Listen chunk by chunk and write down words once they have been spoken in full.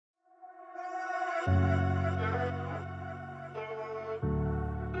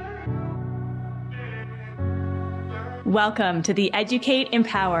Welcome to the Educate,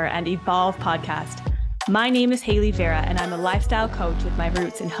 Empower, and Evolve podcast. My name is Hayley and I'm a lifestyle coach with my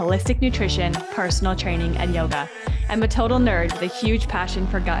roots in holistic nutrition, personal training, and yoga. I'm a total nerd with a huge passion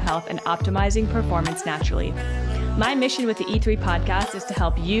for gut health and optimizing performance naturally. My mission with the E3 podcast is to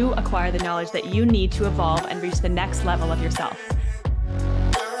help you acquire the knowledge that you need to evolve and reach the next level of yourself.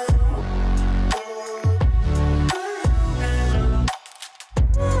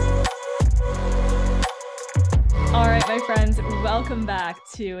 All right, my friends, welcome back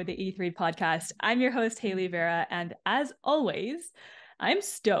to the E3 podcast. I'm your host, Hayley Vera, and as always, I'm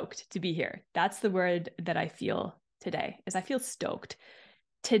stoked to be here. That's the word that I feel today, is I feel stoked.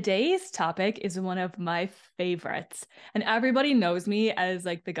 Today's topic is one of my favorites, and everybody knows me as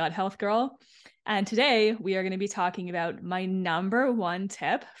like the gut health girl. And today we are going to be talking about my number one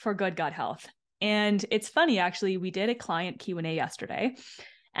tip for good gut health. And it's funny, actually, we did a client Q&A yesterday.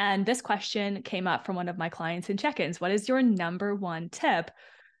 And this question came up from one of my clients in check-ins. What is your number one tip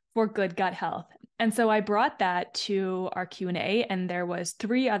for good gut health? And so I brought that to our Q&A, and there was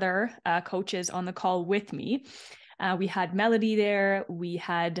three other coaches on the call with me. We had Melody there, we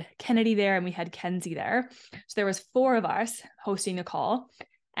had Kennedy there, and we had Kenzie there. So there was four of us hosting the call.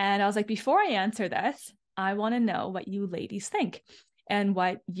 And I was like, before I answer this, I want to know what you ladies think and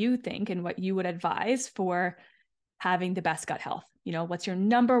what you think and what you would advise for having the best gut health. You know, what's your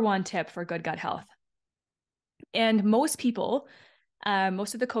number one tip for good gut health? And most people,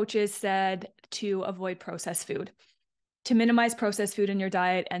 most of the coaches said to avoid processed food, to minimize processed food in your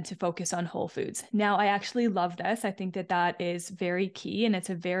diet, and to focus on whole foods. Now, I actually love this. I think that that is very key, and it's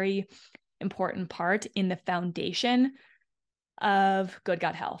a very important part in the foundation of good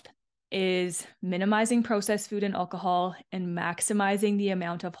gut health, is minimizing processed food and alcohol and maximizing the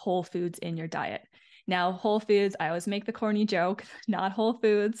amount of whole foods in your diet. Now, whole foods, I always make the corny joke, not whole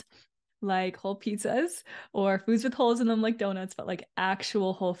foods like whole pizzas or foods with holes in them like donuts, but like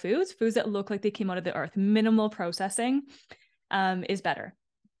actual whole foods, foods that look like they came out of the earth. Minimal processing is better.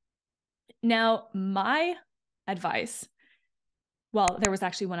 Now, my advice, well, there was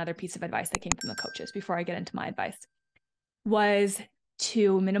actually one other piece of advice that came from the coaches before I get into my advice, was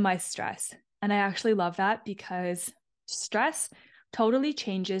to minimize stress. And I actually love that because stress totally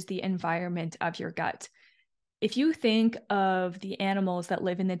changes the environment of your gut. If you think of the animals that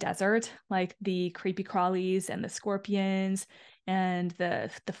live in the desert, like the creepy crawlies and the scorpions and the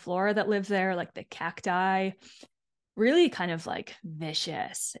flora that lives there, like the cacti, really kind of like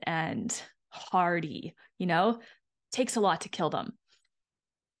vicious and hardy, you know, takes a lot to kill them.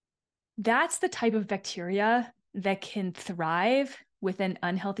 That's the type of bacteria that can thrive with an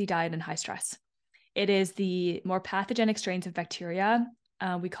unhealthy diet and high stress. It is the more pathogenic strains of bacteria.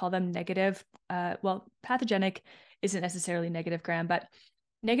 We call them negative. Pathogenic isn't necessarily negative gram, but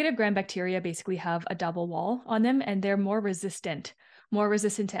negative gram bacteria basically have a double wall on them, and they're more resistant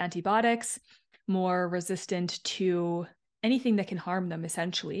to antibiotics, more resistant to anything that can harm them,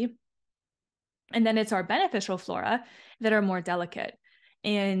 essentially. And then it's our beneficial flora that are more delicate,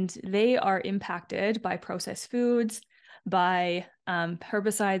 and they are impacted by processed foods, by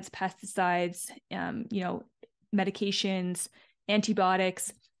herbicides, pesticides, medications,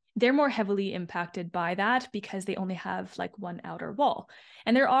 antibiotics. They're more heavily impacted by that because they only have like one outer wall.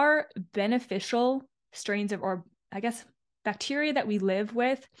 And there are beneficial strains of, or I guess, bacteria that we live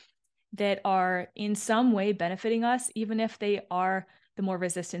with that are in some way benefiting us, even if they are the more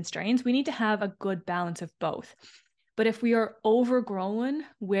resistant strains. We need to have a good balance of both. But if we are overgrown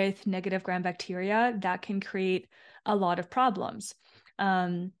with negative gram bacteria, that can create a lot of problems.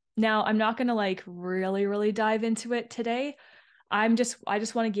 Now, I'm not going to like really dive into it today. I just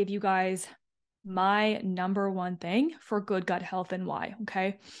want to give you guys my number one thing for good gut health and why.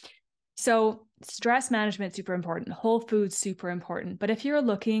 Okay. So stress management, super important. Whole foods, super important. But if you're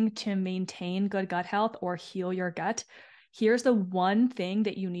looking to maintain good gut health or heal your gut, here's the one thing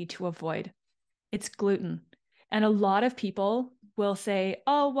that you need to avoid. It's gluten. And a lot of people will say,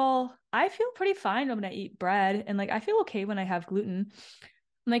 oh, well, I feel pretty fine when I eat bread. And like, I feel okay when I have gluten.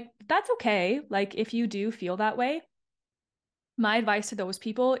 I'm like, that's okay. Like, if you do feel that way, my advice to those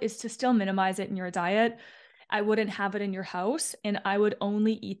people is to still minimize it in your diet. I wouldn't have it in your house, and I would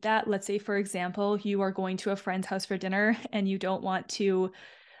only eat that. Let's say, for example, you are going to a friend's house for dinner and you don't want to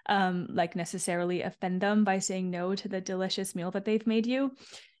necessarily offend them by saying no to the delicious meal that they've made you.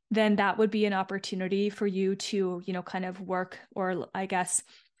 Then that would be an opportunity for you to, kind of work, or I guess,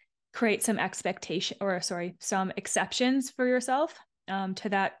 create some some exceptions for yourself to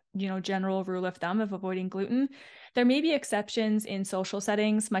that, general rule of thumb of avoiding gluten. There may be exceptions in social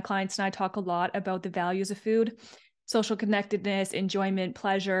settings. My clients and I talk a lot about the values of food, social connectedness, enjoyment,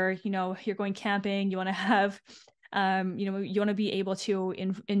 pleasure. You're going camping, you want to have You want to be able to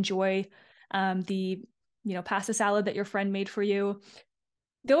enjoy the pasta salad that your friend made for you.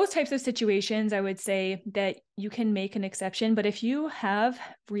 Those types of situations, I would say that you can make an exception. But if you have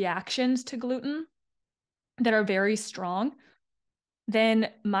reactions to gluten that are very strong, then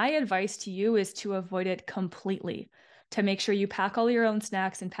my advice to you is to avoid it completely, to make sure you pack all your own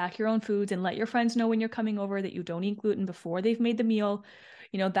snacks and pack your own foods and let your friends know when you're coming over that you don't eat gluten before they've made the meal.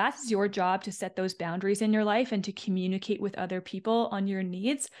 That's your job, to set those boundaries in your life and to communicate with other people on your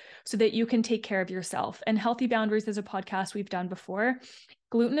needs so that you can take care of yourself. And Healthy Boundaries is a podcast we've done before.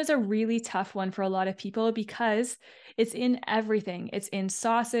 Gluten is a really tough one for a lot of people because it's in everything. It's in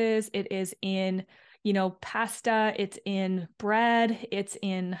sauces. It is in pasta, it's in bread, it's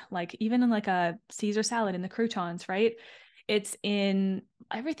in even in a Caesar salad, in the croutons, right? It's in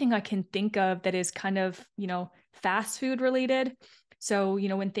everything I can think of that is kind of, fast food related. So,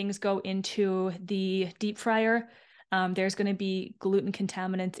 when things go into the deep fryer, there's going to be gluten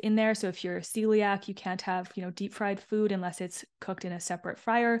contaminants in there. So if you're a celiac, you can't have, deep fried food unless it's cooked in a separate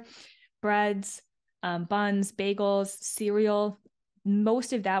fryer. Breads, buns, bagels, cereal,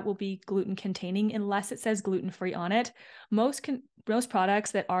 most of that will be gluten containing unless it says gluten-free on it. Most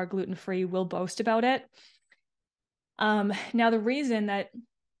products that are gluten-free will boast about it. Now, the reason that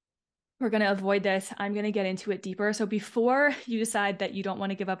we're going to avoid this, I'm going to get into it deeper. So before you decide that you don't want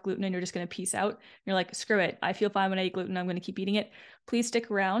to give up gluten and you're just going to peace out, you're like, screw it, I feel fine when I eat gluten, I'm going to keep eating it, please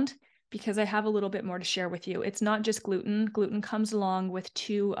stick around because I have a little bit more to share with you. It's not just gluten. Gluten comes along with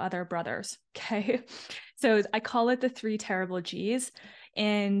two other brothers, okay? So I call it the 3 terrible G's.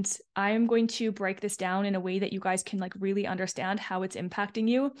 And I'm going to break this down in a way that you guys can really understand how it's impacting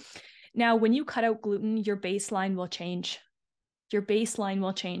you. Now, when you cut out gluten, your baseline will change. Your baseline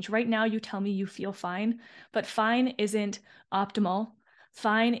will change. Right now, you tell me you feel fine, but fine isn't optimal.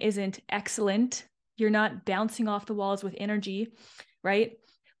 Fine isn't excellent. You're not bouncing off the walls with energy, right?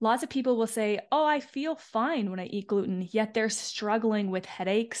 Lots of people will say, oh, I feel fine when I eat gluten, yet they're struggling with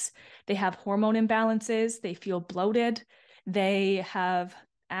headaches. They have hormone imbalances. They feel bloated. They have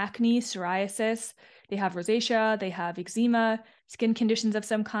acne, psoriasis. They have rosacea. They have eczema, skin conditions of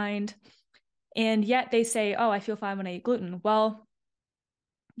some kind. And yet they say, oh, I feel fine when I eat gluten. Well,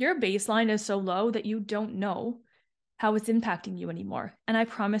 your baseline is so low that you don't know how it's impacting you anymore. And I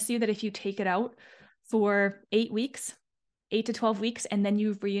promise you that if you take it out for 8 weeks, 8 to 12 weeks, and then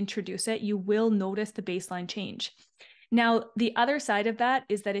you reintroduce it, you will notice the baseline change. Now, the other side of that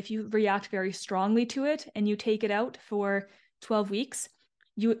is that if you react very strongly to it and you take it out for 12 weeks,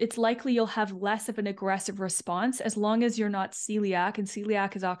 it's likely you'll have less of an aggressive response as long as you're not celiac, and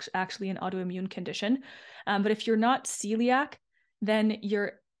celiac is actually an autoimmune condition. But if you're not celiac, then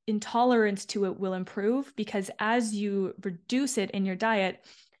your intolerance to it will improve because as you reduce it in your diet,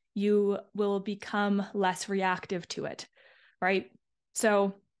 you will become less reactive to it, right?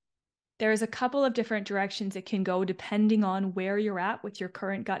 So there's a couple of different directions it can go depending on where you're at with your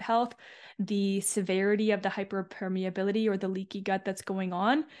current gut health, the severity of the hyperpermeability or the leaky gut that's going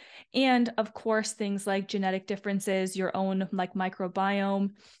on, and of course, things like genetic differences, your own microbiome,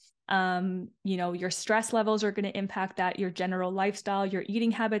 your stress levels are going to impact that, your general lifestyle, your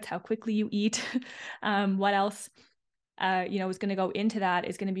eating habits, how quickly you eat, what else is going to go into that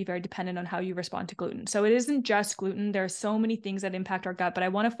is going to be very dependent on how you respond to gluten. So it isn't just gluten. There are so many things that impact our gut, but I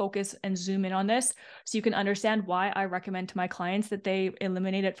want to focus and zoom in on this so you can understand why I recommend to my clients that they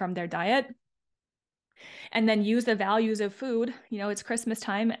eliminate it from their diet and then use the values of food. It's Christmas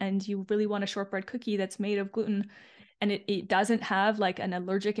time and you really want a shortbread cookie that's made of gluten and it doesn't have an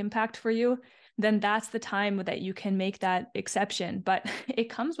allergic impact for you, then that's the time that you can make that exception. But it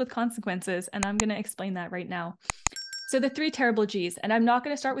comes with consequences, and I'm going to explain that right now. So the 3 terrible G's, and I'm not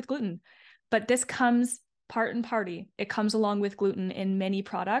going to start with gluten, but this comes part and party. It comes along with gluten in many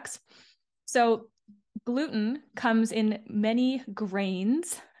products. So gluten comes in many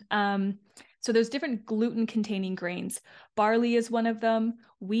grains. So there's different gluten containing grains. Barley is one of them.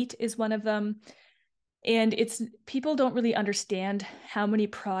 Wheat is one of them. And people don't really understand how many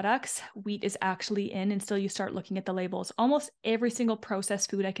products wheat is actually in until you start looking at the labels. Almost every single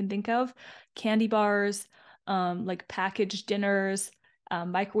processed food I can think of, candy bars, packaged dinners,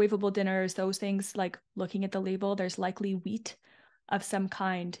 microwavable dinners, those things, looking at the label, there's likely wheat of some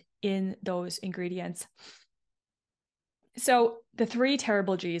kind in those ingredients. So the 3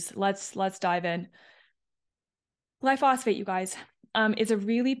 terrible G's, let's dive in. Glyphosate, you guys, is a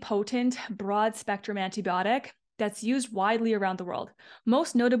really potent, broad-spectrum antibiotic that's used widely around the world,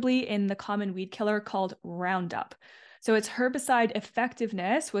 most notably in the common weed killer called Roundup. So its herbicide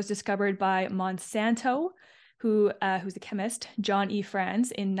effectiveness was discovered by Monsanto, who's a chemist, John E.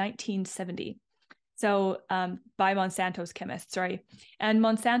 Franz, in 1970. So by Monsanto's chemists, right? And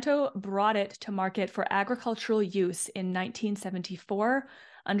Monsanto brought it to market for agricultural use in 1974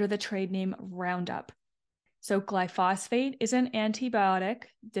 under the trade name Roundup. So glyphosate is an antibiotic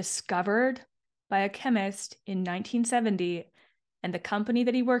discovered by a chemist in 1970, and the company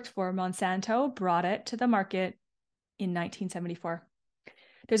that he worked for, Monsanto, brought it to the market in 1974.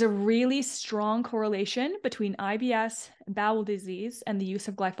 There's a really strong correlation between IBS, bowel disease, and the use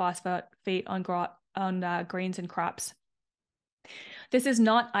of glyphosate on grains and crops. This is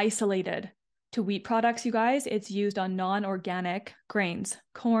not isolated to wheat products, you guys. It's used on non-organic grains,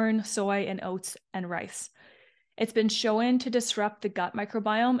 corn, soy, and oats, and rice. It's been shown to disrupt the gut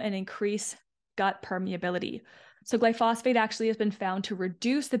microbiome and increase gut permeability. So glyphosate actually has been found to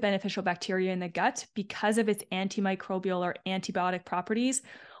reduce the beneficial bacteria in the gut because of its antimicrobial or antibiotic properties,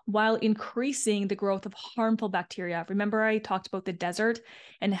 while increasing the growth of harmful bacteria. Remember I talked about the desert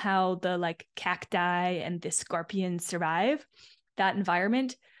and how the cacti and the scorpions survive that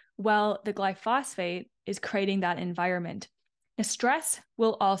environment? Well, the glyphosate is creating that environment. Now, stress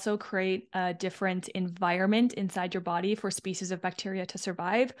will also create a different environment inside your body for species of bacteria to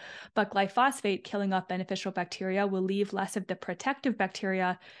survive, but glyphosate killing off beneficial bacteria will leave less of the protective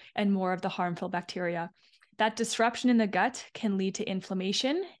bacteria and more of the harmful bacteria. That disruption in the gut can lead to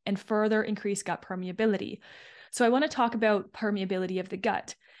inflammation and further increase gut permeability. So I want to talk about permeability of the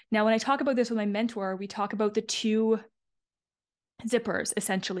gut. Now, when I talk about this with my mentor, we talk about the two zippers,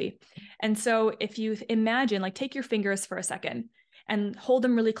 essentially. And so if you imagine, take your fingers for a second and hold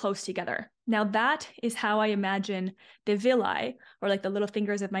them really close together. Now that is how I imagine the villi, or the little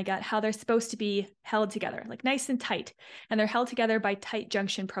fingers of my gut, how they're supposed to be held together, nice and tight. And they're held together by tight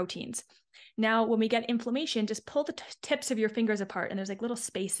junction proteins. Now, when we get inflammation, just pull the tips of your fingers apart and there's little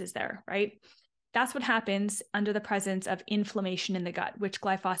spaces there, right? That's what happens under the presence of inflammation in the gut, which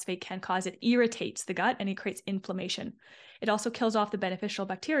glyphosate can cause. It irritates the gut and it creates inflammation. It also kills off the beneficial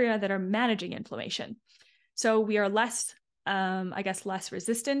bacteria that are managing inflammation. So we are less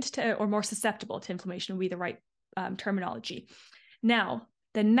resistant to, or more susceptible to inflammation would be the right terminology. Now,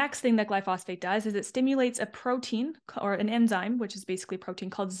 the next thing that glyphosate does is it stimulates a protein or an enzyme, which is basically a protein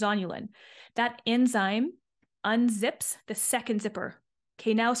called zonulin. That enzyme unzips the second zipper.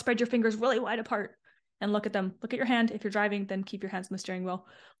 Okay, now spread your fingers really wide apart and look at them. Look at your hand. If you're driving, then keep your hands on the steering wheel.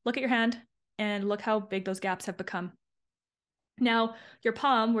 Look at your hand and look how big those gaps have become. Now, your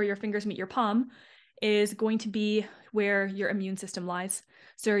palm, where your fingers meet your palm, is going to be where your immune system lies.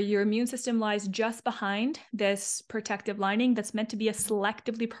 So your immune system lies just behind this protective lining that's meant to be a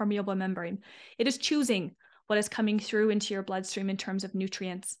selectively permeable membrane. It is choosing what is coming through into your bloodstream in terms of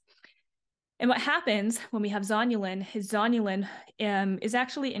nutrients. And what happens when we have zonulin is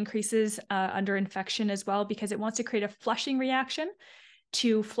actually increases under infection as well, because it wants to create a flushing reaction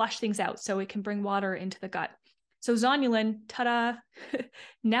to flush things out so it can bring water into the gut. So zonulin, ta-da,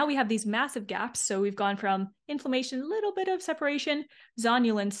 now we have these massive gaps. So we've gone from inflammation, a little bit of separation,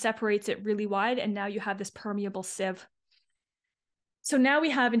 zonulin separates it really wide, and now you have this permeable sieve. So now we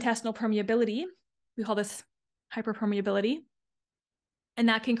have intestinal permeability. We call this hyperpermeability. And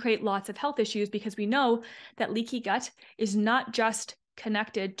that can create lots of health issues, because we know that leaky gut is not just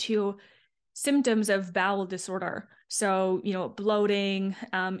connected to symptoms of bowel disorder. So, bloating,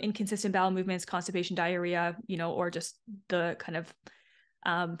 inconsistent bowel movements, constipation, diarrhea, or just the kind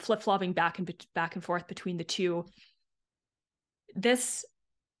of flip-flopping back and forth between the two. This,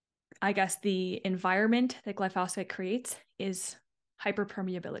 I guess, the environment that glyphosate creates is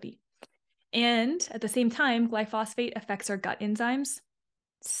hyperpermeability. And at the same time, glyphosate affects our gut enzymes.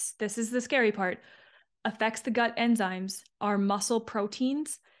 This is the scary part. Affects the gut enzymes, our muscle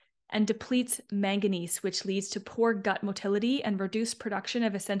proteins, and depletes manganese, which leads to poor gut motility and reduced production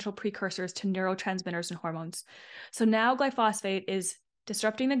of essential precursors to neurotransmitters and hormones. So now glyphosate is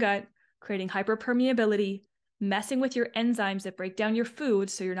disrupting the gut, creating hyperpermeability, messing with your enzymes that break down your food,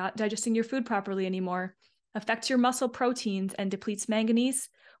 so you're not digesting your food properly anymore, affects your muscle proteins and depletes manganese,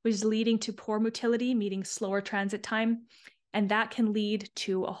 which is leading to poor motility, meaning slower transit time. And that can lead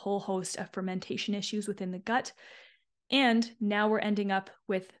to a whole host of fermentation issues within the gut. And now we're ending up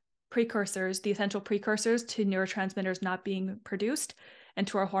with precursors, the essential precursors to neurotransmitters not being produced and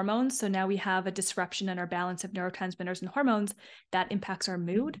to our hormones. So now we have a disruption in our balance of neurotransmitters and hormones that impacts our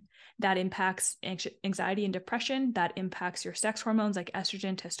mood, that impacts anxiety and depression, that impacts your sex hormones like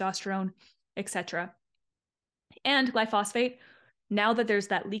estrogen, testosterone, etc. And glyphosate, now that there's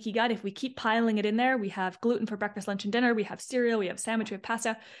that leaky gut, if we keep piling it in there, we have gluten for breakfast, lunch, and dinner, we have cereal, we have sandwich, we have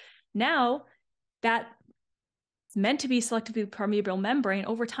pasta. Now that it's meant to be selectively permeable membrane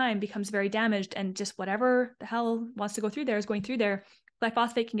over time becomes very damaged, and just whatever the hell wants to go through there is going through there.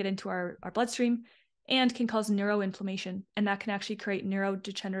 Glyphosate can get into our bloodstream, and can cause neuroinflammation, and that can actually create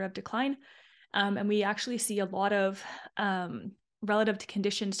neurodegenerative decline. And we actually see a lot of relative to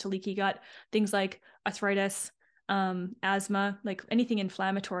conditions to leaky gut, things like arthritis, asthma, like anything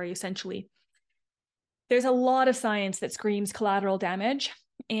inflammatory, essentially. There's a lot of science that screams collateral damage.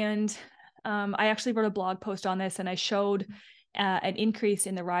 And I actually wrote a blog post on this, and I showed an increase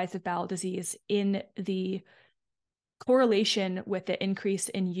in the rise of bowel disease in the correlation with the increase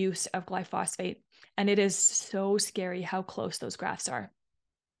in use of glyphosate. And it is so scary how close those graphs are.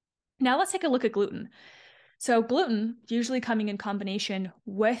 Now let's take a look at gluten. So gluten usually coming in combination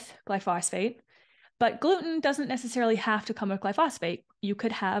with glyphosate, but gluten doesn't necessarily have to come with glyphosate. You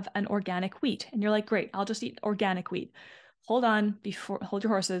could have an organic wheat, and you're like, great, I'll just eat organic wheat. Hold your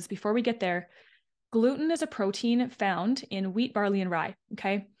horses. Before we get there, gluten is a protein found in wheat, barley, and rye,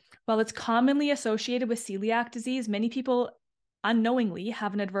 okay? While it's commonly associated with celiac disease, many people unknowingly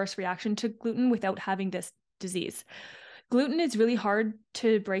have an adverse reaction to gluten without having this disease. Gluten is really hard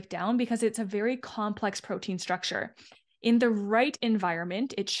to break down because it's a very complex protein structure. In the right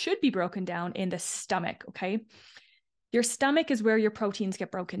environment, it should be broken down in the stomach, okay? Your stomach is where your proteins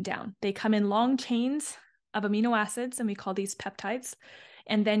get broken down. They come in long chains of amino acids, and we call these peptides.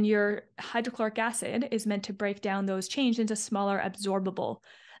 And then your hydrochloric acid is meant to break down those chains into smaller absorbable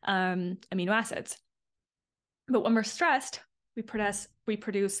amino acids. But when we're stressed, we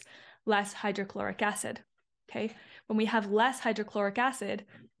produce less hydrochloric acid, okay? When we have less hydrochloric acid,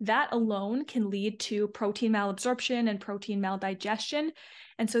 that alone can lead to protein malabsorption and protein maldigestion.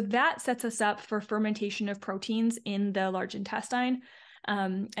 And so that sets us up for fermentation of proteins in the large intestine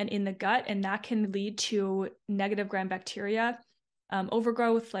and in the gut. And that can lead to negative gram bacteria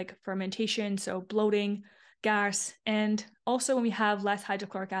overgrowth, like fermentation, so bloating, gas. And also when we have less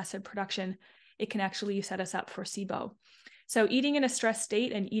hydrochloric acid production, it can actually set us up for SIBO. So eating in a stress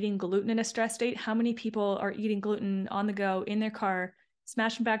state and eating gluten in a stress state, how many people are eating gluten on the go in their car,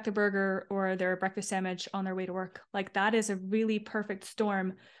 smashing back their burger or their breakfast sandwich on their way to work? Like that is a really perfect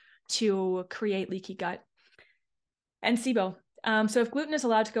storm to create leaky gut. And SIBO. So if gluten is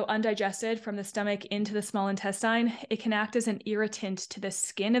allowed to go undigested from the stomach into the small intestine, it can act as an irritant to the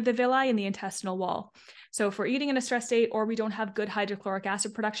skin of the villi and the intestinal wall. So if we're eating in a stress state or we don't have good hydrochloric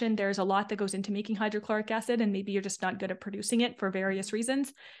acid production, there's a lot that goes into making hydrochloric acid, and maybe you're just not good at producing it for various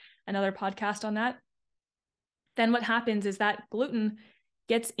reasons. Another podcast on that. Then what happens is that gluten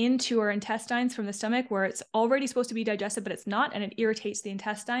gets into our intestines from the stomach where it's already supposed to be digested, but it's not, and it irritates the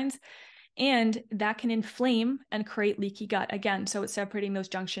intestines. And that can inflame and create leaky gut again. So it's separating those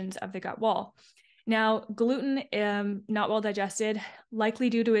junctions of the gut wall. Now, gluten, not well digested, likely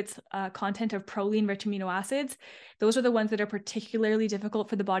due to its content of proline-rich amino acids. Those are the ones that are particularly difficult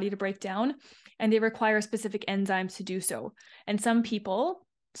for the body to break down, and they require specific enzymes to do so. And some people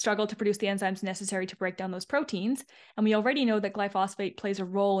struggle to produce the enzymes necessary to break down those proteins. And we already know that glyphosate plays a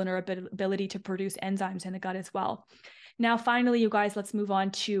role in our ability to produce enzymes in the gut as well. Now, finally, you guys, let's move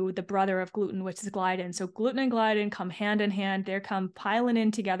on to the brother of gluten, which is gliadin. So gluten and gliadin come hand in hand. They come piling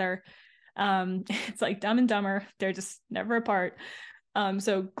in together. It's like Dumb and Dumber. They're just never apart.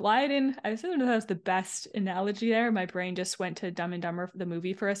 So gliadin, I don't know if that was the best analogy there. My brain just went to Dumb and Dumber, the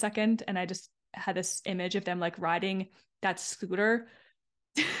movie, for a second. And I just had this image of them like riding that scooter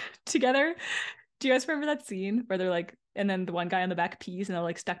together. Do you guys remember that scene where they're like, and then the one guy on the back pees and they're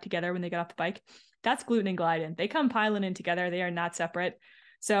like stuck together when they get off the bike? That's gluten and gliadin. They come piling in together. They are not separate.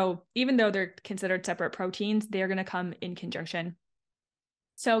 So even though they're considered separate proteins, they're going to come in conjunction.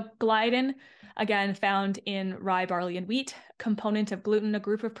 So gliadin, again, found in rye, barley, and wheat, component of gluten, a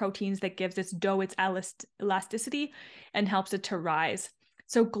group of proteins that gives its dough its elasticity and helps it to rise.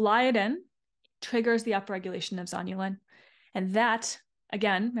 So gliadin triggers the upregulation of zonulin. And that,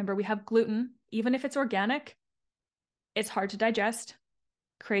 again, remember we have gluten, even if it's organic, it's hard to digest,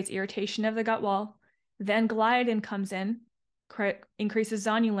 creates irritation of the gut wall. Then gliadin comes in, increases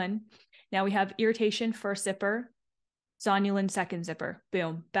zonulin. Now we have irritation, first zipper, zonulin, second zipper.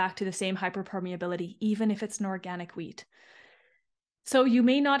 Boom, back to the same hyperpermeability, even if it's an organic wheat. So you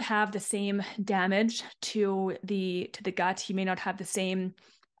may not have the same damage to the gut. You may not have the same,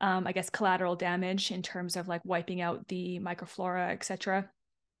 I guess, collateral damage in terms of like wiping out the microflora, etc.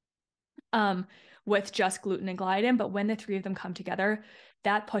 With just gluten and gliadin, but when the three of them come together,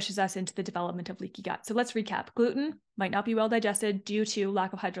 that pushes us into the development of leaky gut. So let's recap. Gluten might not be well digested due to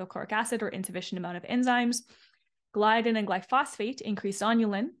lack of hydrochloric acid or insufficient amount of enzymes. Gliadin and glyphosate increase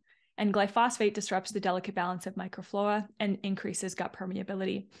zonulin, and glyphosate disrupts the delicate balance of microflora and increases gut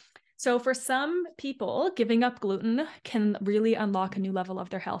permeability. So for some people, giving up gluten can really unlock a new level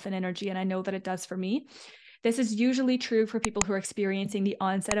of their health and energy. And I know that it does for me. This is usually true for people who are experiencing the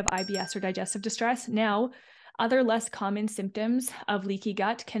onset of IBS or digestive distress. Now, other less common symptoms of leaky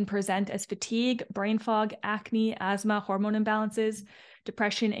gut can present as fatigue, brain fog, acne, asthma, hormone imbalances,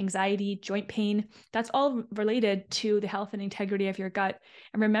 depression, anxiety, joint pain. That's all related to the health and integrity of your gut.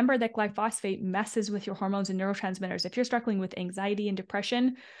 And remember that glyphosate messes with your hormones and neurotransmitters. If you're struggling with anxiety and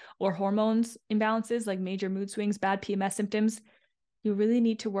depression or hormones imbalances like major mood swings, bad PMS symptoms, you really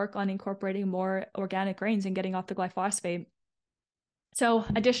need to work on incorporating more organic grains and getting off the glyphosate. So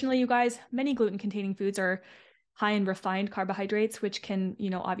additionally, you guys, many gluten-containing foods are high in refined carbohydrates, which can,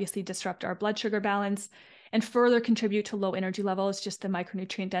 obviously disrupt our blood sugar balance and further contribute to low energy levels. Just the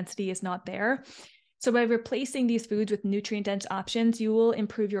micronutrient density is not there. So by replacing these foods with nutrient-dense options, you will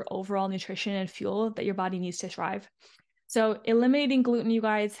improve your overall nutrition and fuel that your body needs to thrive. So eliminating gluten, you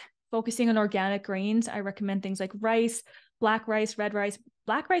guys, focusing on organic grains. I recommend things like rice, black rice, red rice.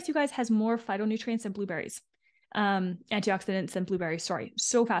 Black rice, you guys, has more phytonutrients than blueberries, antioxidants than blueberries. Sorry,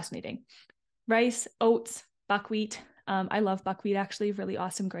 so fascinating. Rice, oats, buckwheat. I love buckwheat, actually, really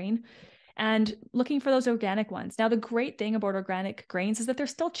awesome grain. And looking for those organic ones. Now, the great thing about organic grains is that they're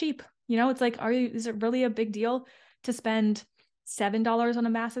still cheap. It's like, is it really a big deal to spend $7 on a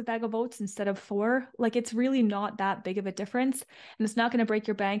massive bag of oats instead of $4? Like, it's really not that big of a difference, and it's not going to break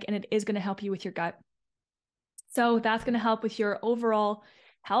your bank, and it is going to help you with your gut. So that's going to help with your overall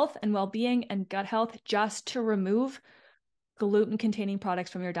health and well-being and gut health, just to remove gluten-containing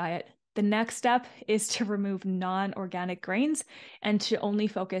products from your diet. The next step is to remove non-organic grains and to only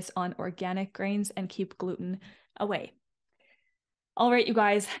focus on organic grains and keep gluten away. All right, you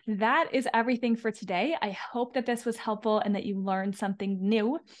guys, that is everything for today. I hope that this was helpful and that you learned something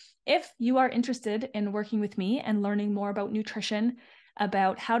new. If you are interested in working with me and learning more about nutrition,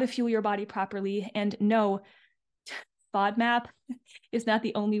 about how to fuel your body properly, and no, FODMAP is not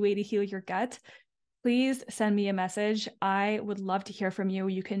the only way to heal your gut, please send me a message. I would love to hear from you.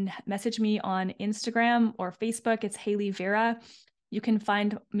 You can message me on Instagram or Facebook. It's Hayley Vera. You can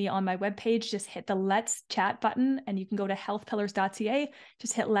find me on my webpage. Just hit the Let's Chat button, and you can go to healthpillars.ca.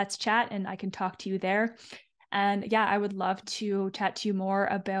 Just hit Let's Chat and I can talk to you there. And yeah, I would love to chat to you more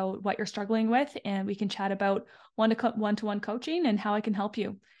about what you're struggling with, and we can chat about one-to-one coaching and how I can help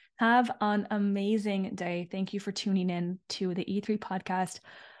you. Have an amazing day. Thank you for tuning in to the E3 podcast.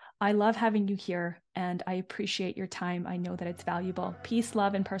 I love having you here, and I appreciate your time. I know that it's valuable. Peace,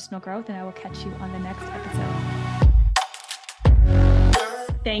 love, and personal growth, and I will catch you on the next episode.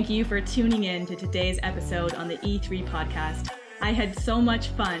 Thank you for tuning in to today's episode on the E3 podcast. I had so much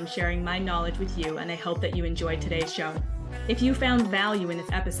fun sharing my knowledge with you, and I hope that you enjoyed today's show. If you found value in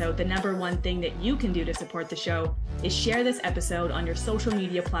this episode, the number one thing that you can do to support the show is share this episode on your social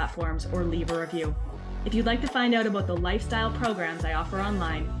media platforms or leave a review. If you'd like to find out about the lifestyle programs I offer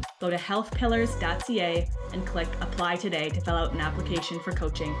online, go to healthpillars.ca and click Apply Today to fill out an application for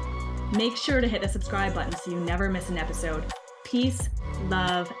coaching. Make sure to hit the subscribe button so you never miss an episode. Peace,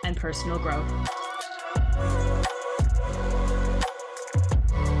 love, and personal growth.